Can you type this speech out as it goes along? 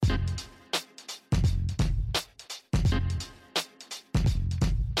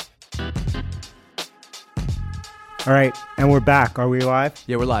All right, and we're back. Are we live?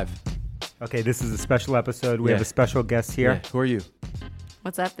 Yeah, we're live. Okay, this is a special episode. We have a special guest here. Yeah. Who are you?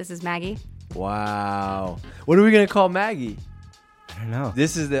 What's up? This is Maggie. Wow. What are we going to call Maggie? I don't know.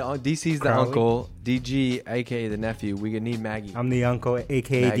 This is DC's the Crowley. uncle, DG, a.k.a. the nephew. We need Maggie. I'm the uncle,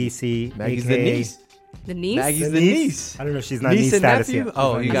 a.k.a. Maggie. DC. Maggie's AKA the niece. The niece? Maggie's the niece. I don't know if she's not Niece niece and status nephew? yet.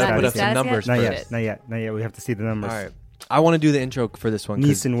 Oh, She's you not got to niece put up status some yet. numbers Not first. yet. Not yet. We have to see the numbers. All right. I want to do the intro for this one.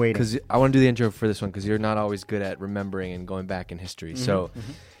 Niece in waiting. Because I want to do the intro for this one because you're not always good at remembering and going back in history. So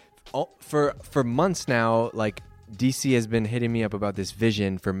for months now, like DC has been hitting me up about this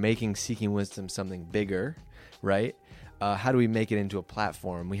vision for making Seeking Wisdom something bigger, right? How do we make it into a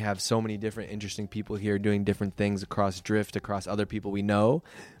platform? We have so many different interesting people here doing different things across Drift, across other people we know.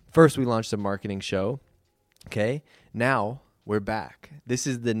 First, we launched a marketing show. Okay. Now we're back. This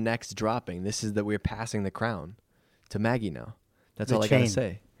is the next dropping. This is that we're passing the crown to Maggie now. That's all I got to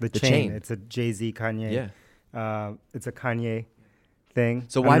say. The chain. It's a Jay-Z Kanye. Yeah. It's a Kanye thing.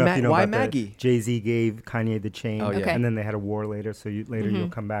 So I don't know if you know why about Maggie? Jay-Z gave Kanye the chain. Oh, yeah. Okay. And then they had a war later, so you'll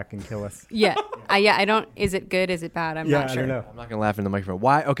come back and kill us. Yeah. I don't. Is it good? Is it bad? I'm not I sure. don't know. I'm not going to laugh in the microphone.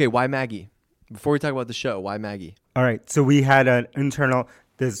 Why? Okay. Why Maggie? Before we talk about the show, why Maggie? All right, so we had an internal,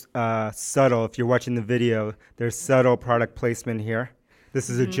 there's subtle, if you're watching the video, there's subtle product placement here. This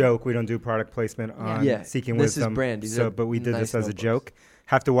is a joke. We don't do product placement on Yeah, Seeking this is Wisdom. brand. These are But we did nice this as a notebooks. joke.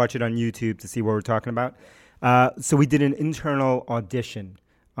 Have to watch it on YouTube to see what we're talking about. So we did an internal audition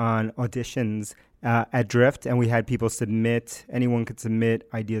on auditions at Drift, and we had people submit, anyone could submit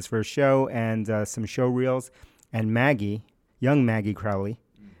ideas for a show and some show reels. And Maggie, young Maggie Crowley,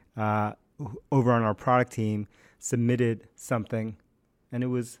 over on our product team, submitted something, and it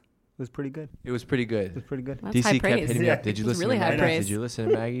was pretty good. It was pretty It good. was pretty good. That's DC high kept praise. hitting me up. Did you That's listen really to high Maggie's? praise. Did you listen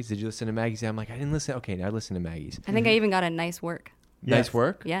to Maggie's? Did you listen to Maggie's? I'm like, I didn't listen. Okay, now I listen to Maggie's. I think I even got a nice work. Nice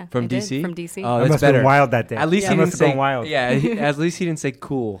work. Yeah. From I did, DC. From DC. Oh, I that's must have better. been wild that day. At least I he must didn't have say gone wild. Yeah. At least he didn't say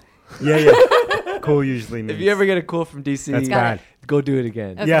cool. Yeah. Cool usually means. If you ever get a cool from DC, That's bad. go do it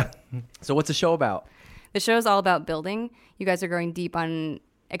again. Okay. Yeah. So what's the show about? The show is all about building. You guys are going deep on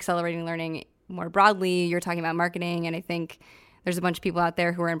accelerating learning more broadly. You're talking about marketing, and I think there's a bunch of people out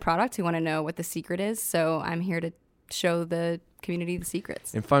there who are in product who want to know what the secret is. So I'm here to show the community the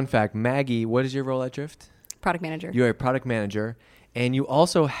secrets. And fun fact, Maggie, what is your role at Drift? Product manager. You're a product manager, and you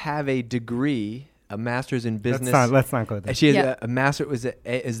also have a degree, a master's in business. Let's not go there. And she has Yeah. a master. Is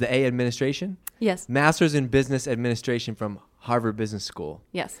the A administration? Yes. Master's in business administration from Harvard Business School.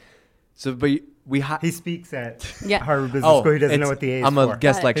 Yes. So, but He speaks at Yeah. Harvard Business School. He doesn't know what the A is I'm for. a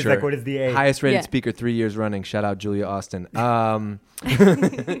guest He's lecturer. He's like, what is the A? Highest rated Yeah. speaker 3 years running. Shout out Julia Austin.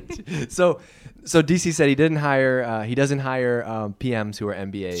 So DC said he doesn't hire PMs who are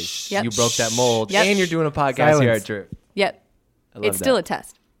MBAs. Yep. You broke that mold, Yep. and you're doing a podcast here Silence. at Drift. Yep. I love It's still a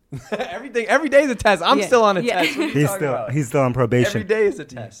test. every day is a test. I'm Yeah. still on a Yeah. test. What are you talking about? He's still on probation. Every day is a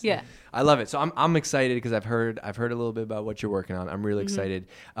test. Yeah. I love it. So I'm excited because I've heard a little bit about what you're working on. I'm really excited.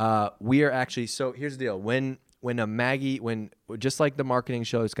 We are actually, so here's the deal. When just like the marketing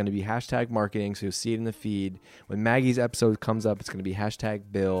show, it's going to be #marketing. So you'll see it in the feed. When Maggie's episode comes up, it's going to be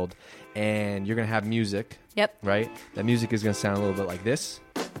 #build, and you're going to have music. Yep. Right. That music is going to sound a little bit like this.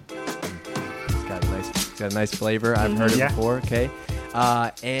 It's got a nice flavor. I've heard it Yeah. before. Okay.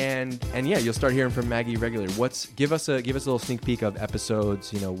 And yeah, you'll start hearing from Maggie regularly. Give us a little sneak peek of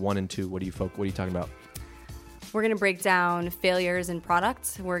episodes, 1 and 2. What are you talking about? We're going to break down failures in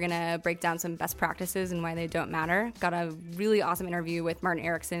products. We're going to break down some best practices and why they don't matter. Got a really awesome interview with Martin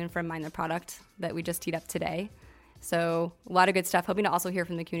Erickson from Mind the Product that we just teed up today. So a lot of good stuff. Hoping to also hear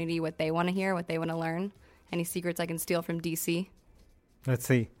from the community what they want to hear, what they want to learn. Any secrets I can steal from DC? Let's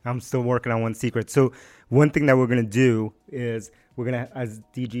see. I'm still working on one secret. So one thing that we're going to do is as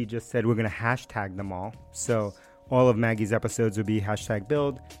DG just said, we're going to hashtag them all. So all of Maggie's episodes will be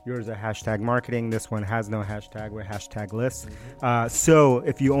 #build. Yours are #marketing. This one has no hashtag. We're #list. So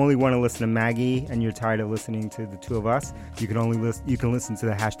if you only want to listen to Maggie and you're tired of listening to the two of us, you can listen to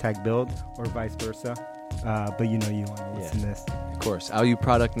the #build or vice versa. But you want to listen to this. Of course. All you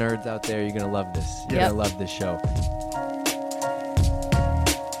product nerds out there, you're going to love this. You're Yep. going to love this show.